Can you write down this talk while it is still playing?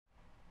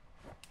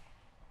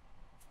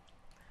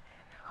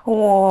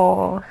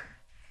Whoa.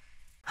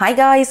 Hi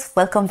guys,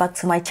 welcome back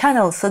to my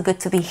channel. So good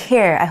to be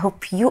here. I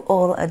hope you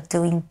all are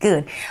doing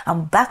good.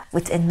 I'm back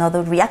with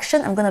another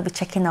reaction. I'm gonna be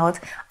checking out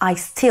I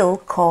Still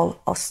Call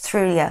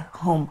Australia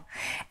Home.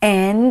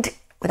 And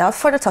without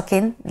further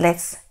talking,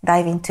 let's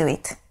dive into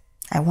it.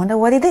 I wonder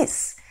what it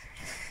is.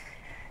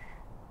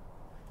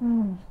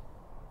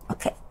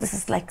 Okay, this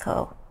is like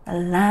a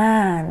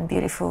land,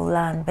 beautiful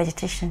land,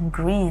 vegetation,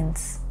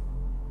 greens.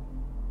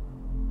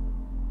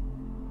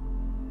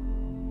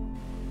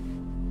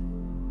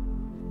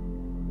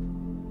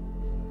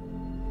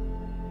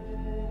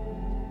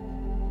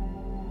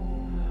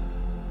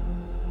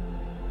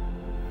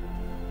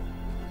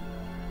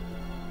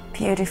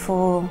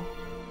 Beautiful.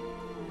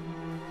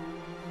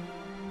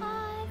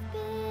 I've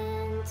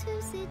been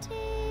to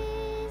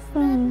cities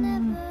that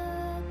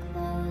never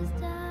closed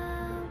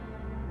down,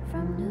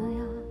 from New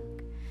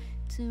York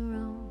to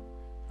Rome,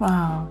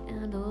 Wow.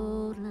 and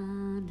old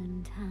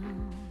London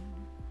town.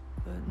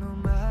 But no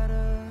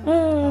matter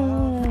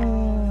how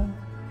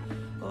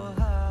far or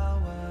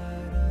how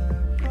wide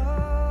I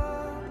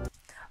go.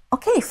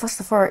 Okay, first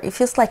of all, it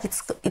feels like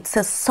it's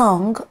a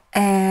song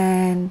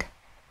and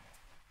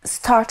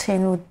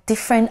starting with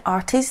different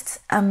artists.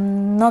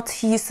 I'm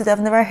not used to that. I've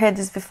never heard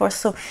this before.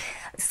 So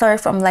it started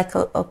from like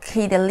a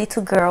kid, a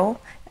little girl,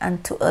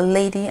 and to a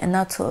lady, and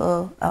now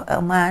to a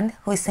man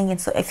who is singing.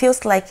 So it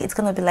feels like it's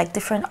gonna be like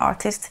different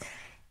artists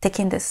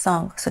taking this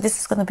song. So this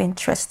is gonna be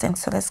interesting.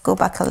 So let's go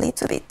back a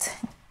little bit.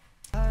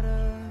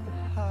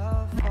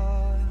 How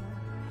far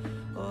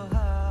or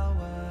how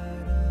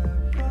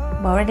wide I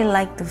But I already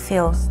like the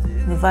feel,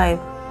 the vibe.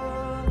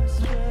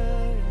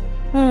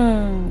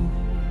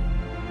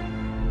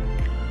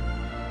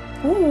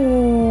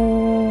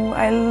 Ooh,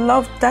 I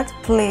love that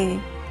play.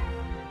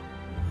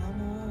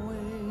 I'm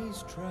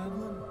always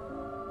traveling.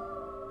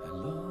 I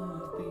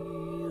love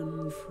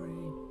being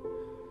free.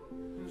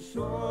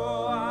 So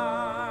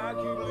I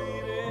keep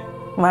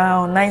leaving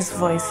Wow, nice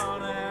voice.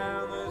 on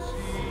and the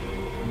sea.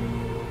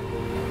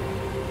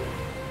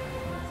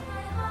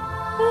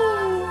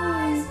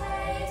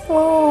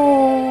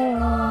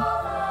 Oh,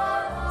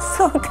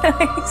 so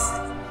nice.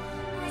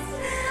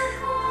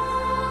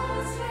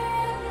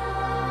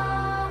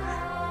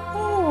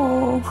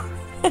 Oh.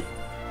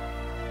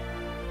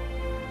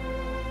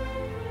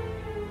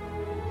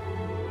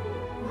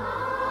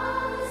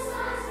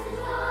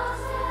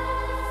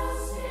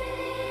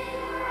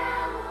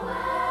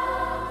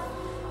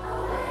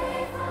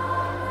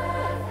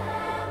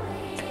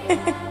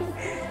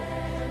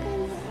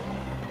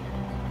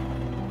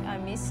 I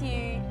miss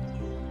you.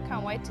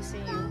 Can't wait to see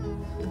you.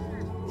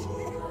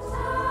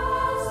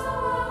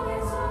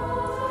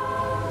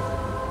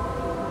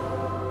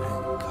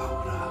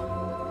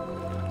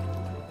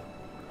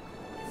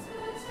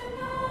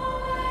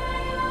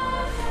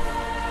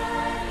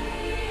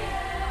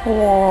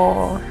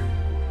 Whoa.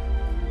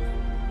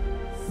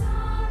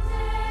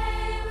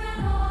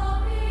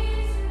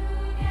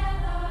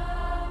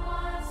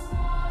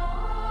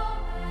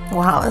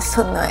 Wow, it's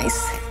so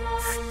nice.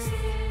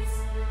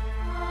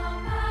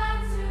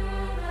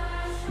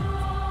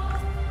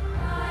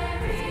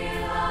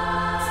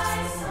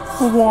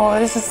 Wow,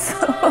 this is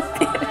so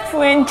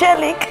beautiful,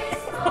 angelic.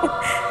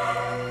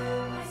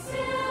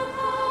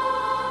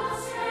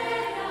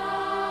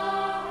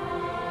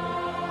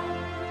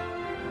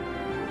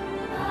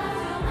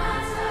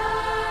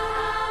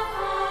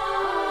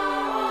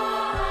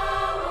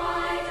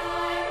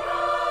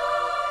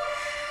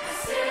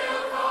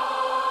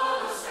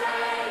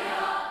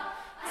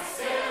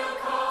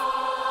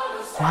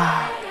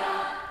 Wow.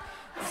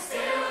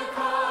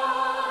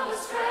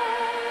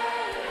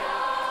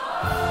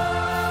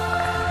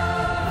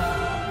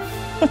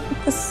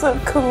 It's so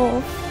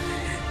cool.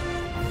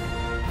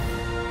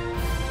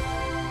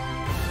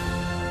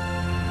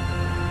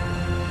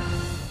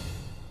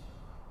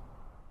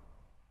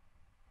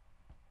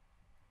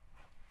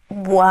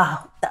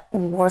 Wow, that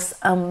was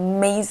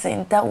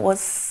amazing. That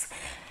was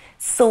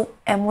so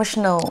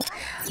emotional.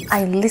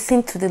 I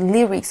listened to the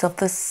lyrics of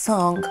the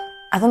song.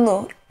 I don't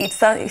know,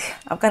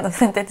 I'm kind of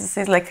tempted to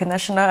say it's like a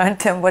national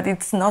anthem, but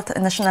it's not a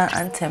national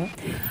anthem.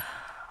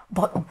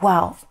 But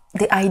wow,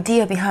 the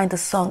idea behind the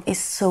song is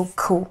so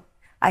cool.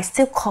 I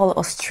Still Call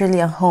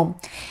Australia Home.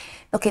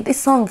 Okay, this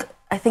song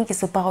I think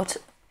is about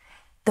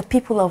the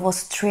people of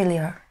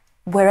Australia.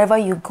 Wherever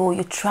you go,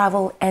 you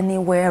travel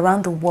anywhere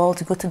around the world,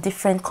 you go to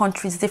different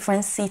countries,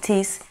 different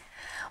cities.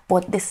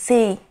 But they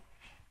say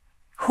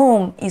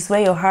home is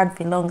where your heart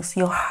belongs.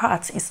 Your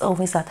heart is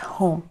always at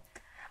home.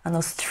 And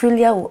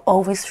Australia will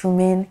always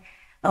remain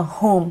a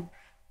home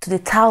to the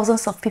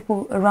thousands of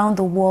people around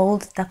the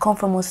world that come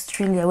from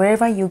Australia.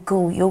 Wherever you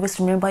go, you always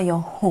remember your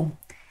home.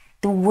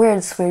 The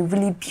words were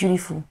really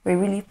beautiful, were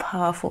really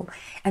powerful.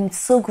 And it's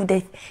so good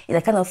that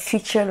it kind of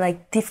feature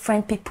like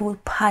different people,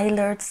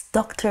 pilots,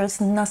 doctors,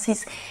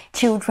 nurses,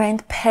 children,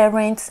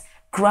 parents,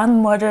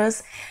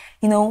 grandmothers,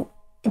 you know,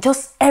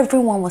 just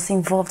everyone was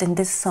involved in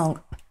this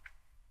song.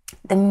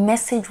 The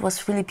message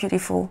was really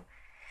beautiful.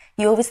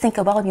 You always think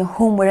about your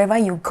home wherever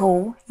you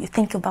go. You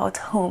think about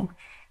home.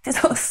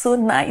 This was so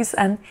nice,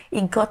 and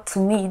it got to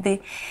me.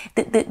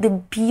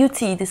 The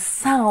beauty, the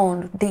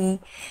sound, the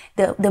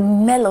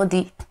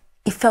melody.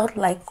 It felt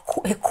like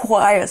a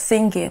choir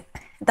singing.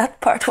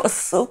 That part was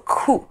so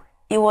cool.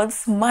 It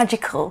was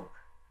magical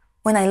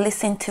when I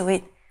listened to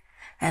it.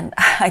 And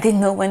I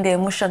didn't know when the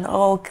emotion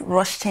all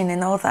rushed in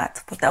and all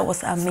that, but that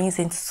was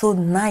amazing. So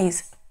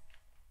nice.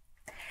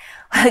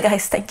 Well,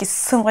 guys, thank you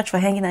so much for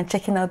hanging and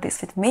checking out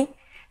this with me.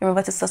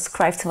 Remember to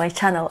subscribe to my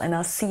channel, and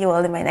I'll see you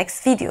all in my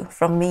next video.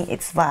 From me,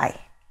 it's Vi.